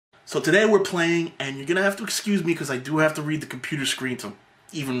So today we're playing, and you're going to have to excuse me because I do have to read the computer screen to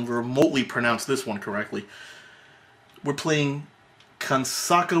even remotely pronounce this one correctly. We're playing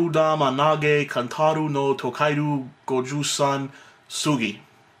Kantarou Manage Kantarou no Tokaido Goju-san Sugi.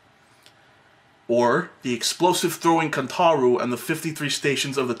 Or the explosive throwing Kantarou and the 53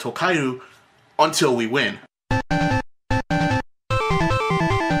 stations of the Tokaido until we win.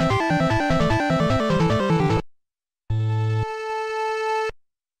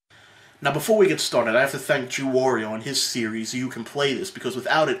 Now, before we get started, I have to thank Wario and his series, You Can Play This, because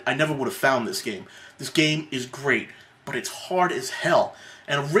without it, I never would have found this game. This game is great, but it's hard as hell.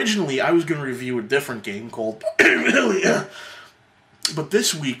 And originally, I was going to review a different game called... But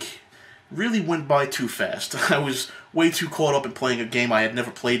this week really went by too fast. I was way too caught up in playing a game I had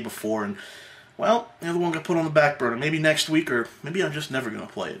never played before, and, well, the other one got put on the back burner. Maybe next week, or maybe I'm just never going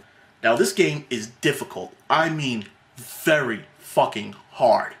to play it. Now, this game is difficult. I mean, very fucking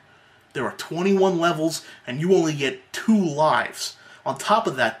hard. There are 21 levels, and you only get 2 lives. On top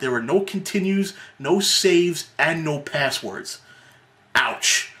of that, there are no continues, no saves, and no passwords.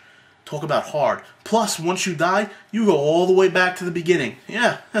 Ouch. Talk about hard. Plus, once you die, you go all the way back to the beginning.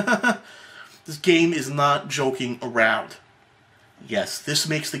 Yeah. This game is not joking around. Yes, this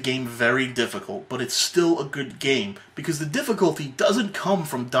makes the game very difficult, but it's still a good game, because the difficulty doesn't come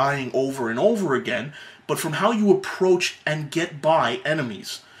from dying over and over again, but from how you approach and get by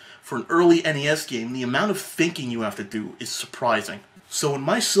enemies. For an early NES game, the amount of thinking you have to do is surprising. So in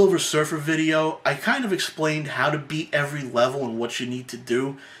my Silver Surfer video, I kind of explained how to beat every level and what you need to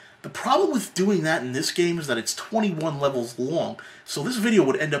do. The problem with doing that in this game is that it's 21 levels long, so this video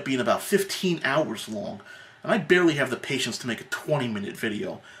would end up being about 15 hours long, and I barely have the patience to make a 20-minute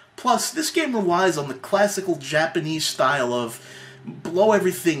video. Plus, this game relies on the classical Japanese style of blow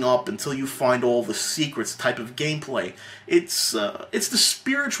everything up until you find all the secrets type of gameplay. It's the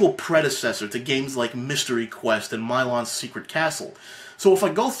spiritual predecessor to games like Mystery Quest and Milon's Secret Castle. So if I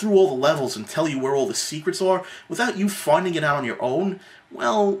go through all the levels and tell you where all the secrets are, without you finding it out on your own,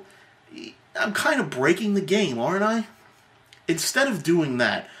 well, I'm kind of breaking the game, aren't I? Instead of doing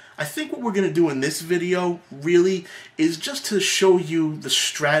that, I think what we're going to do in this video, really, is just to show you the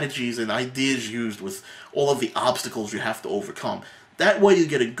strategies and ideas used with all of the obstacles you have to overcome. That way you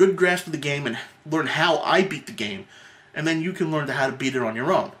get a good grasp of the game and learn how I beat the game, and then you can learn how to beat it on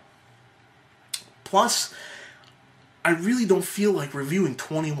your own. Plus, I really don't feel like reviewing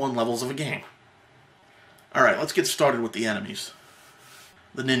 21 levels of a game. Alright, let's get started with the enemies.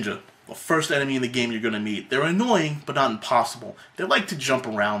 The ninja. The first enemy in the game you're going to meet. They're annoying, but not impossible. They like to jump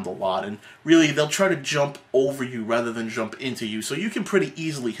around a lot, and really, they'll try to jump over you rather than jump into you, so you can pretty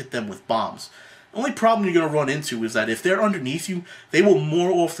easily hit them with bombs. The only problem you're going to run into is that if they're underneath you, they will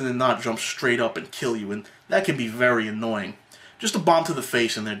more often than not jump straight up and kill you, and that can be very annoying. Just a bomb to the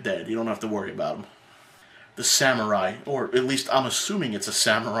face and they're dead. You don't have to worry about them. The samurai, or at least I'm assuming it's a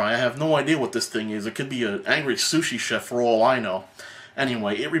samurai. I have no idea what this thing is. It could be an angry sushi chef for all I know.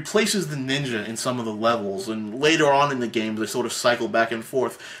 Anyway, it replaces the ninja in some of the levels, and later on in the game they sort of cycle back and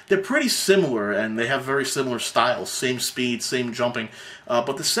forth. They're pretty similar, and they have very similar styles, same speed, same jumping,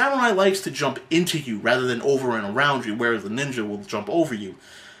 but the samurai likes to jump into you rather than over and around you, whereas the ninja will jump over you.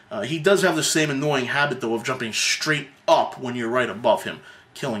 He does have the same annoying habit, though, of jumping straight up when you're right above him,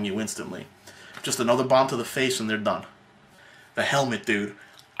 killing you instantly. Just another bomb to the face and they're done. The helmet dude.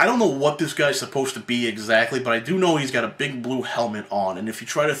 I don't know what this guy's supposed to be exactly, but I do know he's got a big blue helmet on, and if you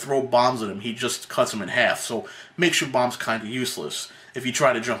try to throw bombs at him, he just cuts them in half, so makes your bombs kind of useless. If you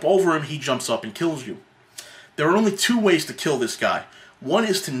try to jump over him, he jumps up and kills you. There are only 2 ways to kill this guy. One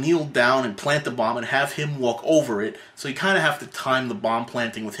is to kneel down and plant the bomb and have him walk over it, so you kind of have to time the bomb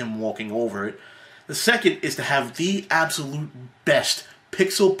planting with him walking over it. The second is to have the absolute best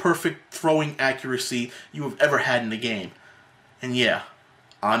pixel-perfect throwing accuracy you have ever had in the game. And yeah,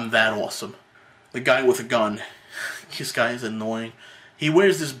 I'm that awesome. The guy with a gun. This guy is annoying. He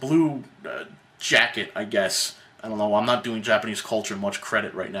wears this blue jacket, I guess. I don't know, I'm not doing Japanese culture much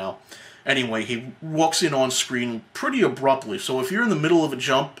credit right now. Anyway, he walks in on screen pretty abruptly, so if you're in the middle of a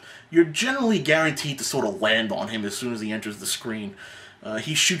jump, you're generally guaranteed to sort of land on him as soon as he enters the screen.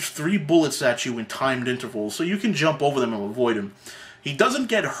 He shoots 3 bullets at you in timed intervals, so you can jump over them and avoid him. He doesn't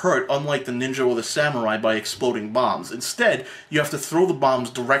get hurt, unlike the ninja or the samurai, by exploding bombs. Instead, you have to throw the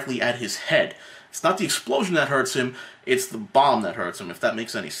bombs directly at his head. It's not the explosion that hurts him, it's the bomb that hurts him, if that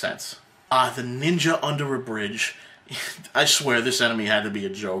makes any sense. The ninja under a bridge. I swear this enemy had to be a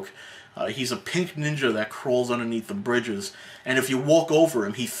joke. He's a pink ninja that crawls underneath the bridges, and if you walk over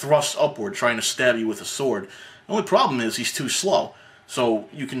him, he thrusts upward, trying to stab you with a sword. The only problem is he's too slow. So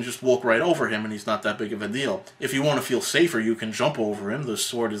you can just walk right over him and he's not that big of a deal. If you want to feel safer, you can jump over him. The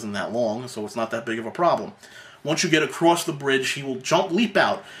sword isn't that long, so it's not that big of a problem. Once you get across the bridge, he will leap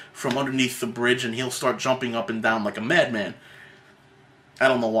out from underneath the bridge, and he'll start jumping up and down like a madman. I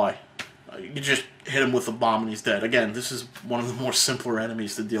don't know why. You just hit him with a bomb and he's dead. Again, this is one of the more simpler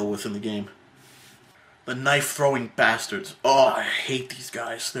enemies to deal with in the game. The knife-throwing bastards. Oh, I hate these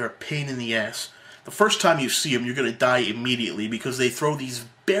guys. They're a pain in the ass. The first time you see them, you're going to die immediately because they throw these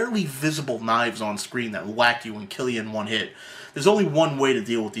barely visible knives on screen that whack you and kill you in one hit. There's only one way to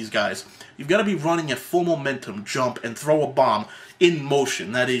deal with these guys. You've got to be running at full momentum, jump, and throw a bomb in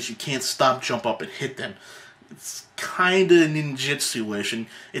motion. That is, you can't stop, jump up, and hit them. It's kind of ninjutsu-ish, and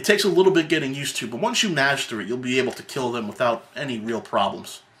it takes a little bit getting used to, but once you master it, you'll be able to kill them without any real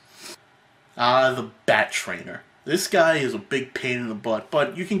problems. The Bat Trainer. This guy is a big pain in the butt,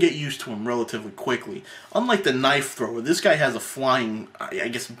 but you can get used to him relatively quickly. Unlike the knife thrower, this guy has a flying, I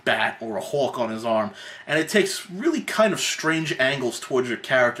guess, bat or a hawk on his arm, and it takes really kind of strange angles towards your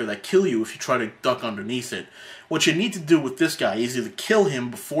character that kill you if you try to duck underneath it. What you need to do with this guy is either kill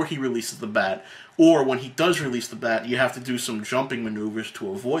him before he releases the bat, or when he does release the bat, you have to do some jumping maneuvers to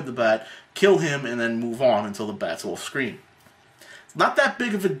avoid the bat, kill him, and then move on until the bat's off screen. Not that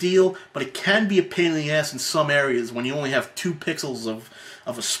big of a deal, but it can be a pain in the ass in some areas when you only have 2 pixels of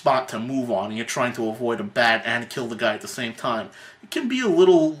a spot to move on and you're trying to avoid a bat and kill the guy at the same time. It can be a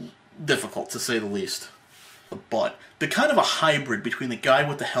little difficult, to say the least. But they're kind of a hybrid between the guy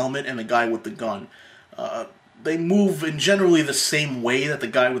with the helmet and the guy with the gun. They move in generally the same way that the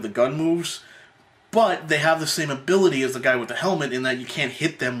guy with the gun moves, but they have the same ability as the guy with the helmet in that you can't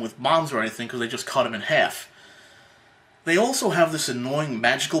hit them with bombs or anything because they just cut him in half. They also have this annoying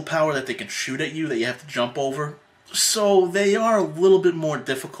magical power that they can shoot at you that you have to jump over. So they are a little bit more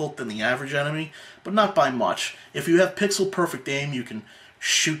difficult than the average enemy, but not by much. If you have pixel-perfect aim, you can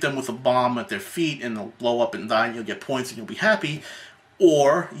shoot them with a bomb at their feet and they'll blow up and die and you'll get points and you'll be happy.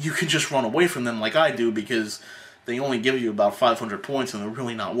 Or you can just run away from them like I do because they only give you about 500 points and they're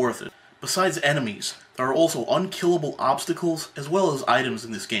really not worth it. Besides enemies, there are also unkillable obstacles as well as items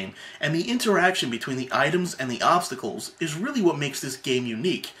in this game, and the interaction between the items and the obstacles is really what makes this game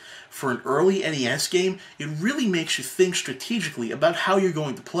unique. For an early NES game, it really makes you think strategically about how you're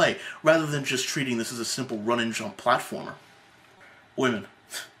going to play, rather than just treating this as a simple run-and-jump platformer. Women.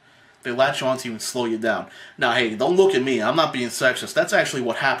 They latch onto you and slow you down. Now hey, don't look at me, I'm not being sexist, that's actually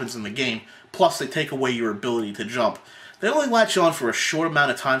what happens in the game, plus they take away your ability to jump. They only latch on for a short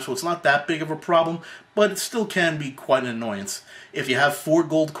amount of time, so it's not that big of a problem, but it still can be quite an annoyance. If you have 4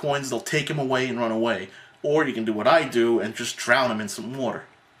 gold coins, they'll take them away and run away. Or you can do what I do and just drown them in some water.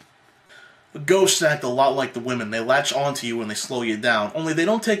 The ghosts act a lot like the women. They latch onto you and they slow you down, only they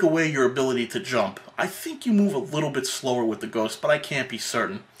don't take away your ability to jump. I think you move a little bit slower with the ghosts, but I can't be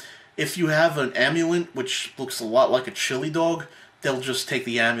certain. If you have an amulet, which looks a lot like a chili dog, they'll just take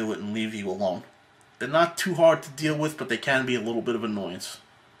the amulet and leave you alone. They're not too hard to deal with, but they can be a little bit of annoyance.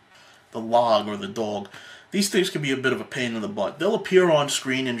 The log, or the dog. These things can be a bit of a pain in the butt. They'll appear on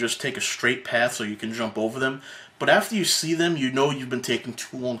screen and just take a straight path so you can jump over them, but after you see them, you know you've been taking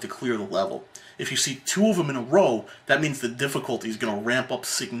too long to clear the level. If you see 2 of them in a row, that means the difficulty is going to ramp up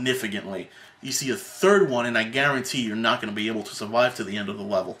significantly. You see a 3rd one, and I guarantee you're not going to be able to survive to the end of the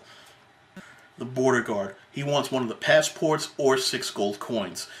level. The border guard. He wants one of the passports or 6 gold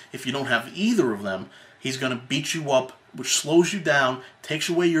coins. If you don't have either of them, he's going to beat you up, which slows you down, takes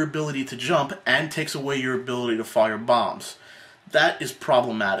away your ability to jump, and takes away your ability to fire bombs. That is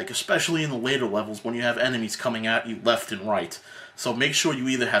problematic, especially in the later levels when you have enemies coming at you left and right. So make sure you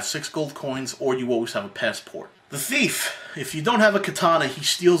either have 6 gold coins or you always have a passport. The thief. If you don't have a katana, he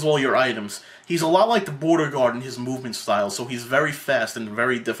steals all your items. He's a lot like the border guard in his movement style, so he's very fast and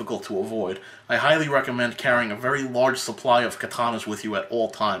very difficult to avoid. I highly recommend carrying a very large supply of katanas with you at all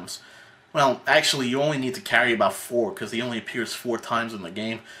times. Well, actually, you only need to carry about 4, because he only appears 4 times in the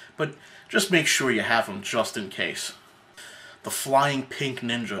game, but just make sure you have him just in case. The Flying Pink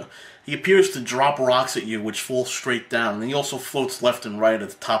Ninja. He appears to drop rocks at you, which fall straight down, and he also floats left and right at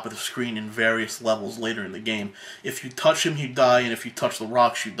the top of the screen in various levels later in the game. If you touch him, you die, and if you touch the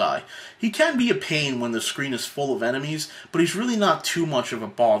rocks, you die. He can be a pain when the screen is full of enemies, but he's really not too much of a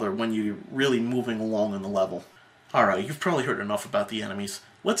bother when you're really moving along in the level. Alright, you've probably heard enough about the enemies.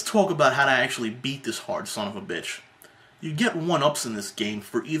 Let's talk about how to actually beat this hard son of a bitch. You get 1-ups in this game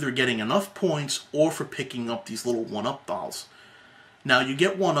for either getting enough points or for picking up these little 1-up dolls. Now, you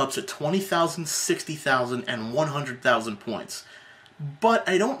get 1-ups at 20,000, 60,000, and 100,000 points. But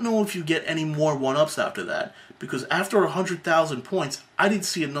I don't know if you get any more 1-ups after that, because after 100,000 points, I didn't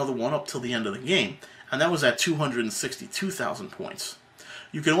see another 1-up till the end of the game, and that was at 262,000 points.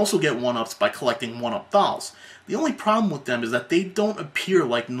 You can also get 1-ups by collecting 1-up dolls. The only problem with them is that they don't appear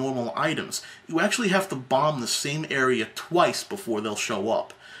like normal items. You actually have to bomb the same area twice before they'll show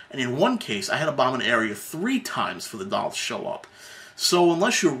up. And in one case, I had to bomb an area 3 times for the doll to show up. So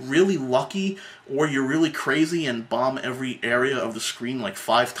unless you're really lucky, or you're really crazy and bomb every area of the screen like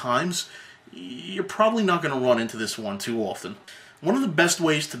 5 times, you're probably not going to run into this one too often. One of the best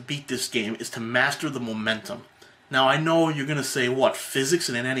ways to beat this game is to master the momentum. Now I know you're going to say, what, physics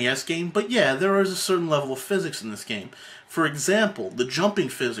in an NES game? But yeah, there is a certain level of physics in this game. For example, the jumping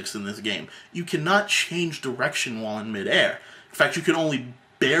physics in this game. You cannot change direction while in midair. In fact, you can only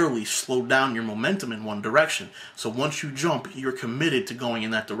barely slow down your momentum in one direction. So once you jump, you're committed to going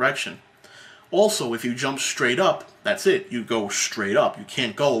in that direction. Also, if you jump straight up, that's it. You go straight up. You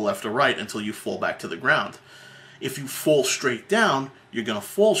can't go left or right until you fall back to the ground. If you fall straight down, you're going to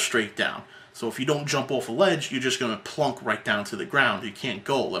fall straight down. So if you don't jump off a ledge, you're just going to plunk right down to the ground. You can't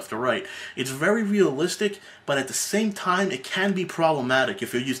go left or right. It's very realistic, but at the same time, it can be problematic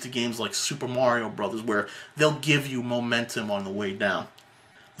if you're used to games like Super Mario Bros., where they'll give you momentum on the way down.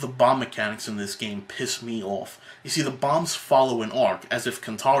 The bomb mechanics in this game piss me off. You see, the bombs follow an arc, as if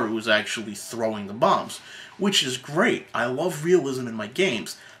Kantarou is actually throwing the bombs, which is great. I love realism in my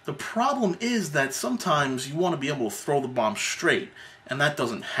games. The problem is that sometimes you want to be able to throw the bomb straight, and that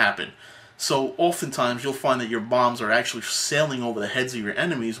doesn't happen. So oftentimes you'll find that your bombs are actually sailing over the heads of your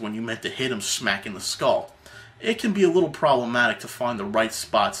enemies when you meant to hit them smack in the skull. It can be a little problematic to find the right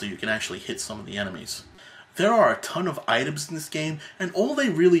spot so you can actually hit some of the enemies. There are a ton of items in this game, and all they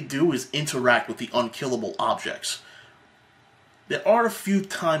really do is interact with the unkillable objects. There are a few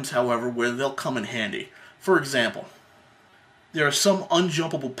times, however, where they'll come in handy. For example, there are some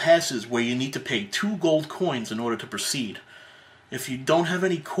unjumpable passes where you need to pay 2 gold coins in order to proceed. If you don't have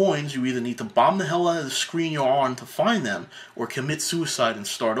any coins, you either need to bomb the hell out of the screen you're on to find them, or commit suicide and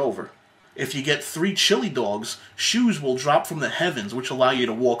start over. If you get 3 chili dogs, shoes will drop from the heavens, which allow you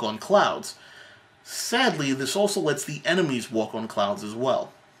to walk on clouds. Sadly, this also lets the enemies walk on clouds as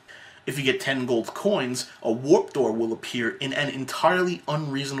well. If you get 10 gold coins, a warp door will appear in an entirely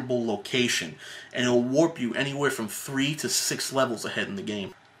unreasonable location, and it will warp you anywhere from 3 to 6 levels ahead in the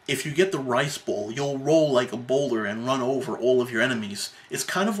game. If you get the rice ball, you'll roll like a boulder and run over all of your enemies. It's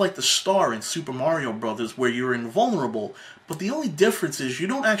kind of like the star in Super Mario Bros., where you're invulnerable, but the only difference is you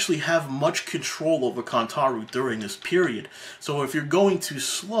don't actually have much control over Kantarou during this period. So if you're going too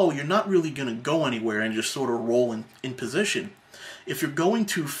slow, you're not really going to go anywhere and just sort of roll in position. If you're going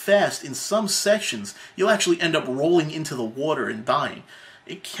too fast in some sections, you'll actually end up rolling into the water and dying.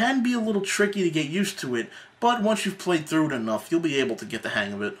 It can be a little tricky to get used to it, but once you've played through it enough, you'll be able to get the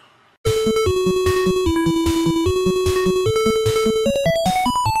hang of it.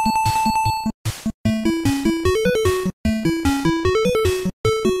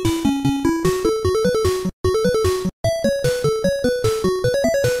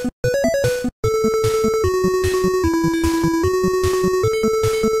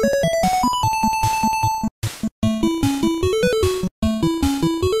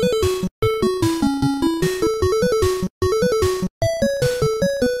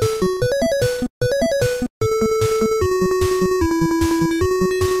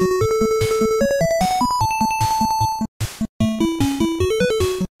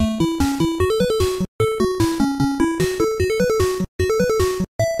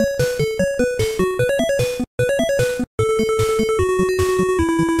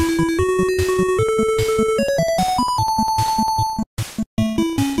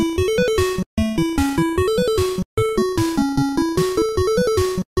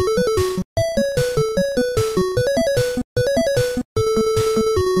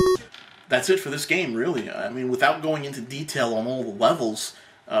 That's it for this game, really. I mean, without going into detail on all the levels,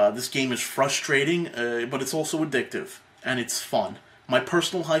 this game is frustrating, but it's also addictive, and it's fun. My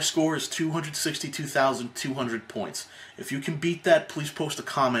personal high score is 262,200 points. If you can beat that, please post a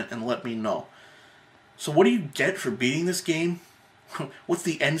comment and let me know. So what do you get for beating this game? What's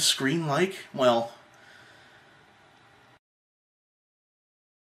the end screen like? Well,